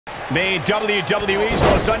Made WWE's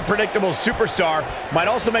most unpredictable superstar, might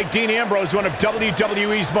also make Dean Ambrose one of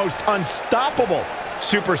WWE's most unstoppable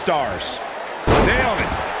superstars. Nailed it.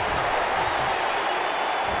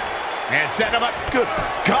 And setting him up. Good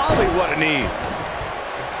golly, what a knee.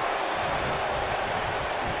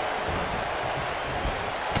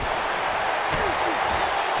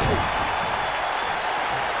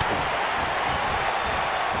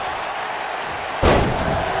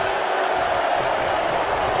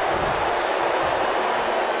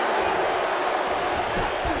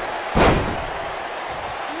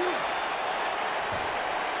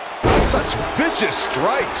 Such vicious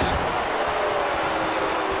strikes.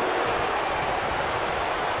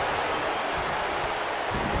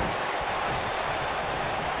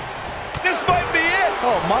 This might be it.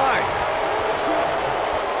 Oh, my.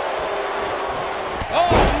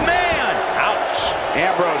 Oh, man. Ouch.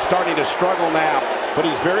 Ambrose starting to struggle now, but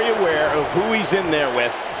he's very aware of who he's in there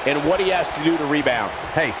with and what he has to do to rebound.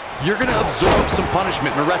 Hey, you're going to absorb some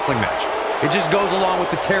punishment in a wrestling match. It just goes along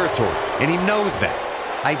with the territory, and he knows that.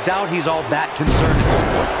 I doubt he's all that concerned at this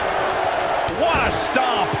point. What a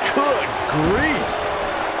stomp. Good grief.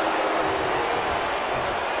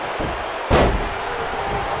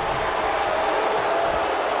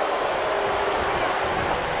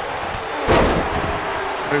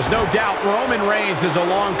 There's no doubt Roman Reigns has a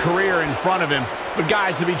long career in front of him. But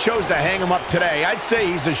guys, if he chose to hang him up today, I'd say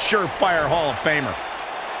he's a surefire Hall of Famer.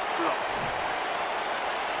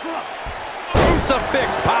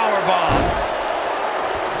 Crucifix powerbomb.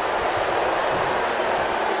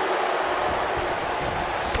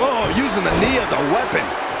 Oh, using the knee as a weapon.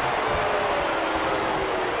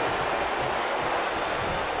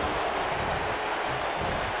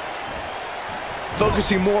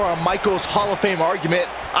 Focusing more on Michael's Hall of Fame argument,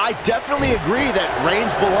 I definitely agree that Reigns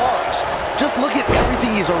belongs. Just look at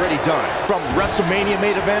everything he's already done, from WrestleMania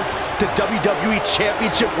main events to WWE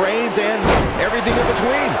Championship reigns and everything in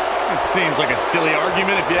between. It seems like a silly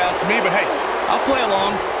argument if you ask me, but hey, I'll play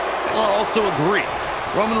along. I'll also agree.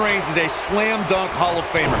 Roman Reigns is a slam-dunk Hall of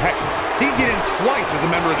Famer. Heck, he'd get in twice as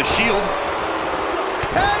a member of the Shield.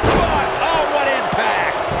 Headbutt! Oh, what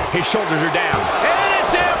impact! His shoulders are down. And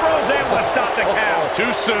it's Ambrose able to stop the count.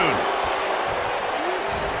 Too soon.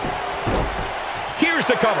 Here's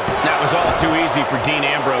the cover. That was all too easy for Dean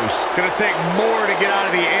Ambrose. Gonna take more to get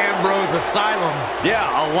out of the Ambrose Asylum. Yeah,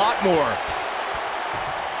 a lot more.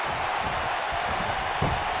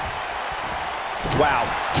 Wow,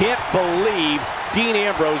 can't believe Dean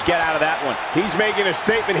Ambrose get out of that one. He's making a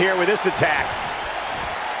statement here with this attack.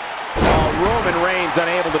 Oh, Roman Reigns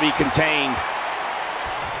unable to be contained.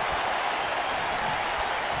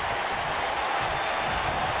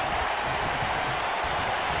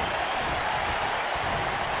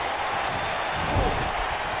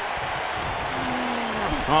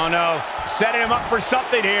 Oh no, setting him up for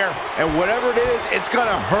something here. And whatever it is, it's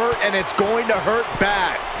gonna hurt, and it's going to hurt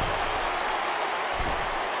bad.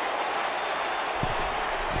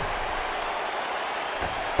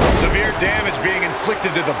 Severe damage being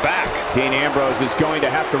inflicted to the back. Dean Ambrose is going to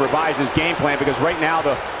have to revise his game plan because right now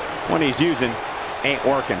the one he's using ain't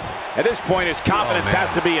working. At this point, his confidence has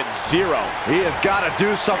to be at zero. He has got to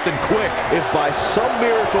do something quick. If by some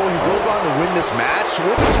miracle he goes on to win this match,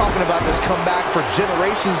 we'll be talking about this comeback for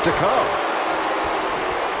generations to come.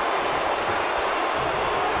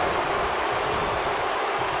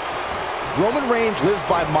 Roman Reigns lives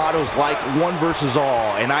by mottos like one versus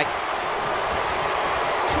all, and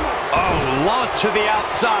Oh, launch to the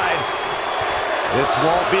outside. This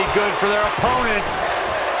won't be good for their opponent.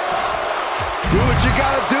 do what you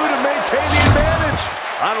got to do to maintain the advantage.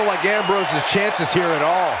 I don't like Ambrose's chances here at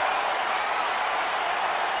all.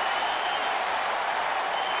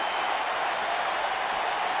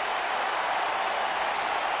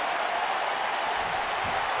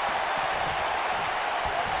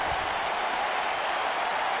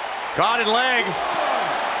 Caught in leg.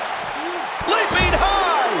 Leaping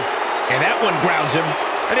high. And that one grounds him.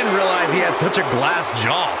 I didn't realize he had such a glass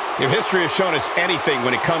jaw. If history has shown us anything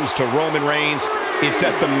when it comes to Roman Reigns, it's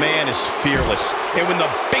that the man is fearless. And when the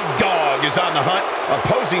big dog is on the hunt,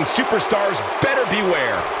 opposing superstars better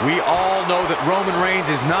beware. We all know that Roman Reigns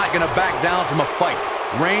is not going to back down from a fight.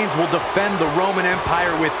 Reigns will defend the Roman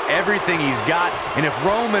Empire with everything he's got, and if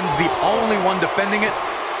Roman's the only one defending it,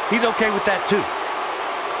 he's okay with that too.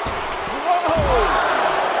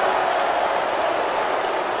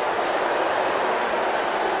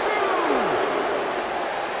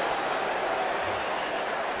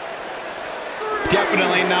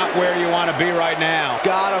 Definitely not where you want to be right now.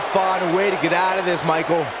 Gotta find a way to get out of this,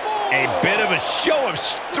 Michael. A bit of a show of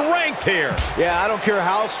strength here. Yeah, I don't care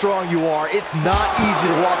how strong you are. It's not easy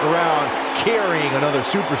to walk around carrying another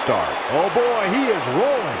superstar. Oh, boy, he is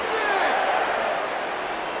rolling.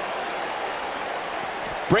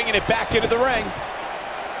 Bringing it back into the ring.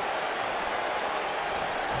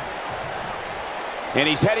 And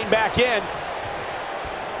he's heading back in.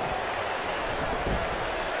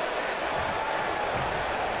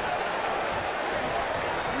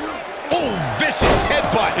 Oh, vicious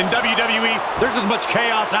headbutt. In WWE, there's as much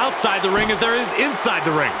chaos outside the ring as there is inside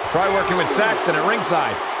the ring. Try working with Saxton at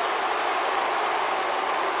ringside.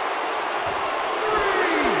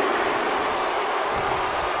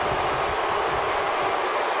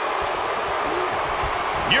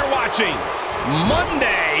 You're watching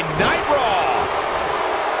Monday Night Raw.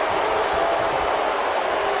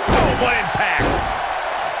 Oh, what impact.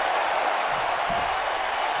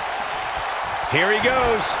 Here he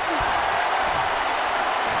goes.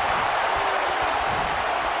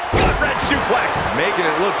 Gut-wrench suplex. Making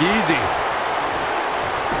it look easy.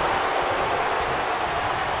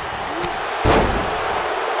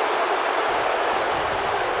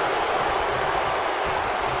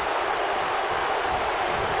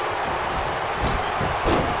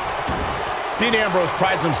 Dean Ambrose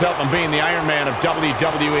prides himself on being the Iron Man of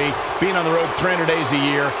WWE, being on the road 300 days a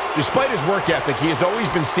year. Despite his work ethic, he has always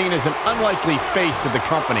been seen as an unlikely face of the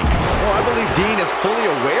company. Well, I believe Dean is fully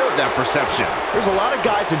aware of that perception. There's a lot of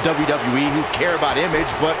guys in WWE who care about image,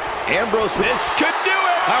 but Ambrose... This could do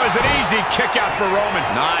it! That was an easy kick out for Roman.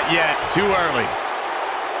 Not yet. Too early.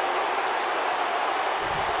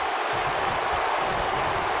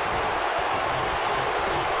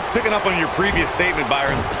 Picking up on your previous statement,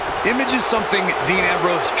 Byron, image is something Dean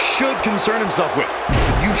Ambrose should concern himself with.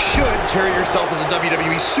 You should carry yourself as a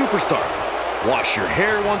WWE superstar. Wash your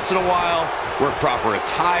hair once in a while, wear proper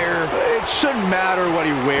attire. It shouldn't matter what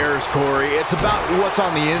he wears, Corey. It's about what's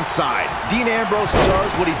on the inside. Dean Ambrose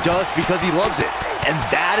does what he does because he loves it. And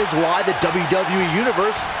that is why the WWE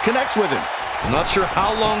Universe connects with him. I'm not sure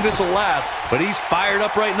how long this will last, but he's fired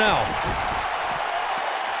up right now.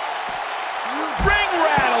 Ring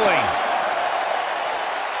rattling.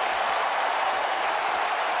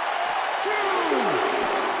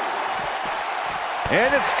 And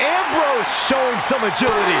it's Ambrose showing some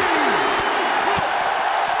agility.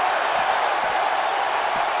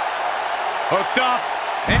 Hooked up.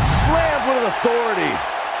 And slammed with authority.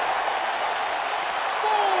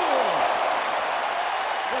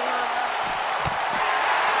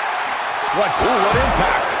 What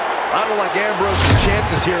impact. I don't like Ambrose's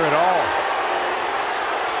chances here at all.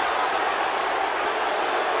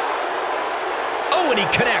 Oh, and he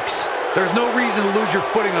connects. There's no reason to lose your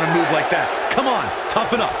footing on a move like that. Come on,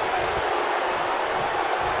 toughen up.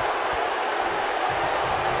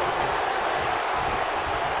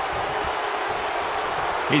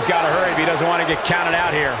 He's got to hurry if he doesn't want to get counted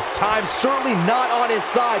out here. Time's certainly not on his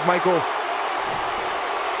side, Michael.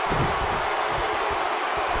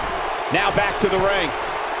 Now back to the ring.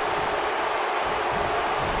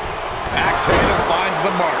 Axe handle finds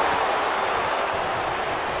the mark.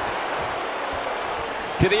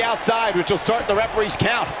 To the outside, which will start the referee's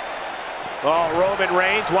count. Oh, Roman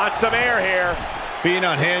Reigns wants some air here. Being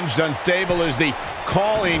unhinged, unstable is the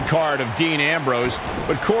calling card of Dean Ambrose.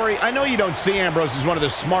 But Corey, I know you don't see Ambrose as one of the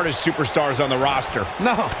smartest superstars on the roster.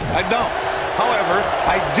 No, I don't. However,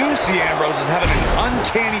 I do see Ambrose as having an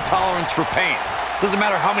uncanny tolerance for pain. Doesn't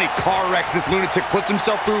matter how many car wrecks this lunatic puts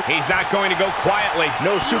himself through. He's not going to go quietly.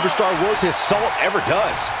 No superstar worth his salt ever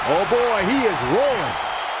does. Oh boy, he is rolling.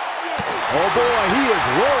 Oh boy, he is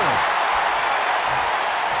rolling.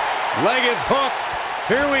 Leg is hooked.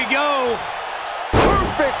 Here we go.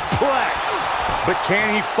 Perfect plex. But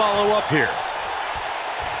can he follow up here?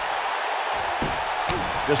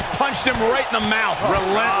 Just punched him right in the mouth.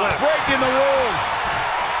 Relentless. Breaking the rules.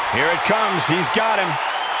 Here it comes. He's got him.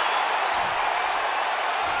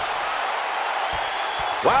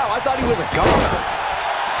 Wow, I thought he was a goner.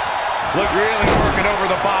 Look, really working over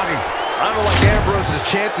the body. I don't like Ambrose's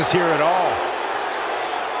chances here at all.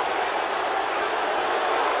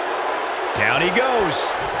 Down he goes.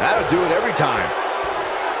 That'll do it every time.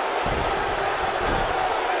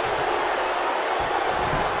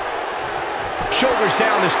 Shoulders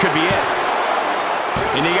down, this could be it.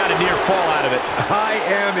 And he got a near fall out of it. I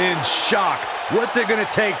am in shock. What's it going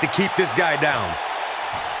to take to keep this guy down?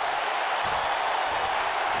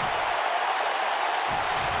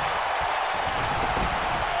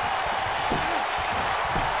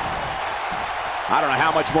 I don't know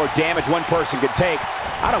how much more damage one person could take.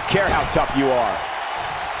 I don't care how tough you are.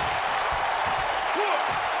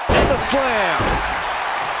 And the slam.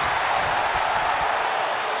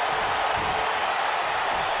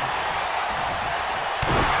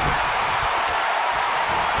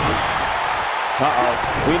 Uh-oh.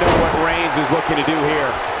 We know what Reigns is looking to do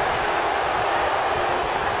here.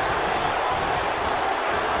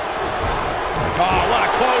 Oh, what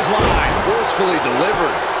a clothesline. Forcefully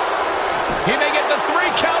delivered. He may get the 3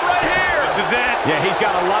 count right here. This is it. Yeah, he's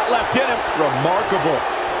got a lot left in him. Remarkable.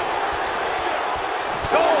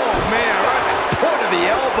 Oh, man, right at the point of the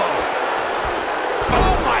elbow.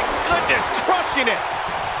 Oh, my goodness, crushing it.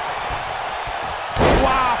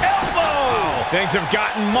 Wow, elbow. Things have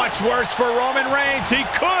gotten much worse for Roman Reigns. He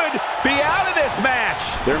could be out of this match.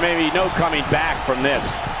 There may be no coming back from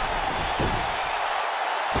this.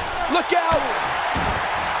 Look out.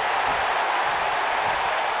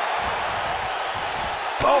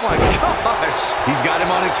 Oh, my gosh. He's got him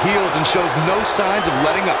on his heels and shows no signs of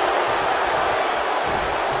letting up.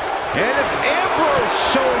 And it's Ambrose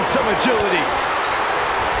showing some agility.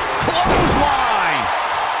 Clothesline.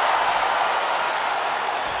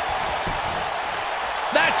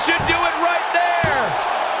 That should do it right there.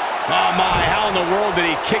 Oh, my, how in the world did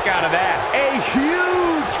he kick out of that? A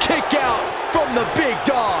huge kick out from the big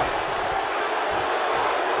dog.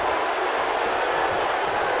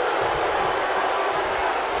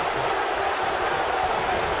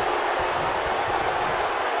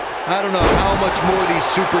 I don't know how much more these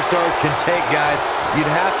superstars can take, guys. You'd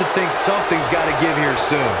have to think something's got to give here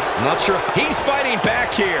soon. I'm not sure. He's fighting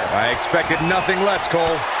back here. I expected nothing less, Cole.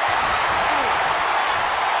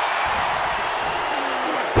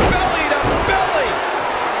 Belly to belly.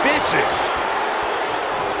 Vicious.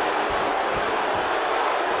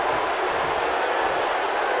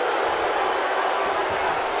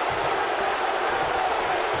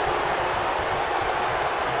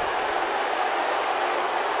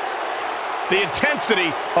 The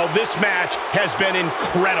intensity of this match has been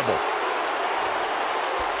incredible.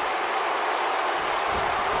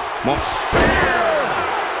 Spear!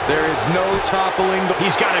 There is no toppling.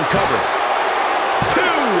 He's got him covered. 2,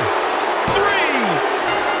 3.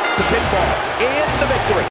 The pinfall and the victory.